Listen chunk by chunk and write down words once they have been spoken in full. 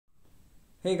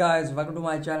Hey guys, welcome to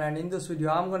my channel, and in this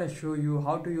video I'm going to show you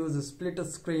how to use a split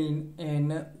screen in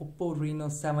OPPO Reno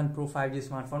 7 Pro 5G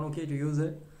smartphone. Okay, to use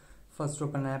it, first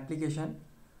open an application.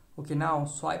 Okay, now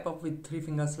swipe up with 3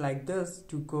 fingers like this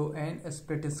to go in a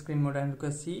split screen mode, and you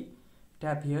can see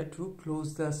tap here to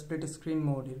close the split screen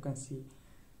mode. You can see,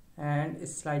 and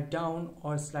slide down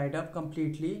or slide up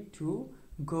completely to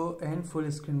go in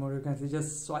full screen mode. You can see,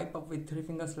 just swipe up with 3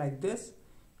 fingers like this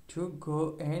to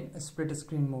go in a split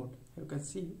screen mode. You can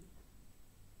see,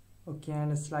 okay,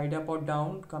 and slide up or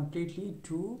down completely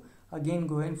to again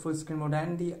go in full screen mode.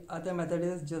 And the other method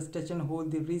is just touch and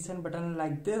hold the recent button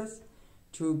like this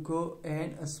to go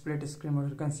in a split screen mode.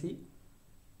 You can see,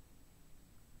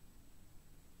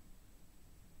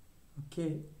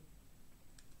 okay,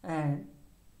 and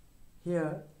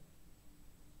here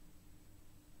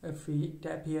if we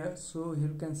tap here, so here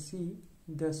you can see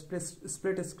the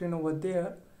split screen over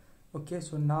there. Okay,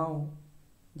 so now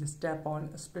just tap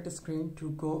on split screen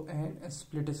to go in a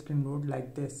split screen mode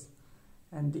like this.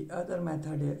 And the other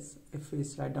method is if we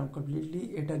slide down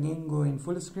completely, it again go in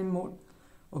full screen mode.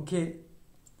 Okay,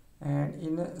 and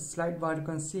in a slide bar you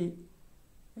can see,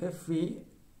 if we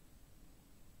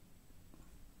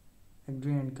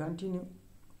agree and continue,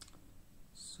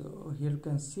 so here you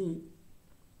can see,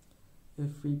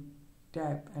 if we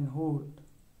tap and hold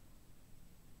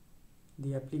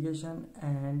the application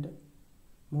and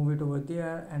move it over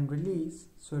there and release,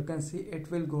 so you can see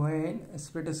it will go in a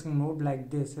split screen mode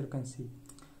like this. You can see,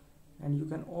 and you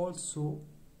can also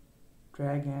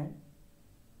drag and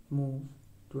move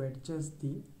to adjust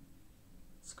the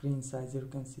screen size. You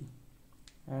can see,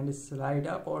 and slide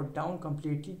up or down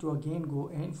completely to again go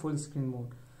in full screen mode.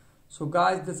 So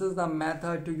guys, this is the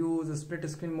method to use a split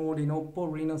screen mode in OPPO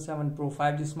Reno 7 Pro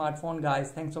 5G smartphone.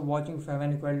 Guys, thanks for watching. If you have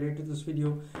any query related to this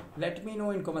video, let me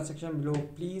know in comment section below.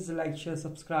 Please like, share,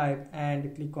 subscribe,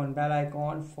 and click on bell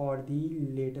icon for the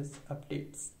latest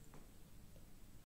updates.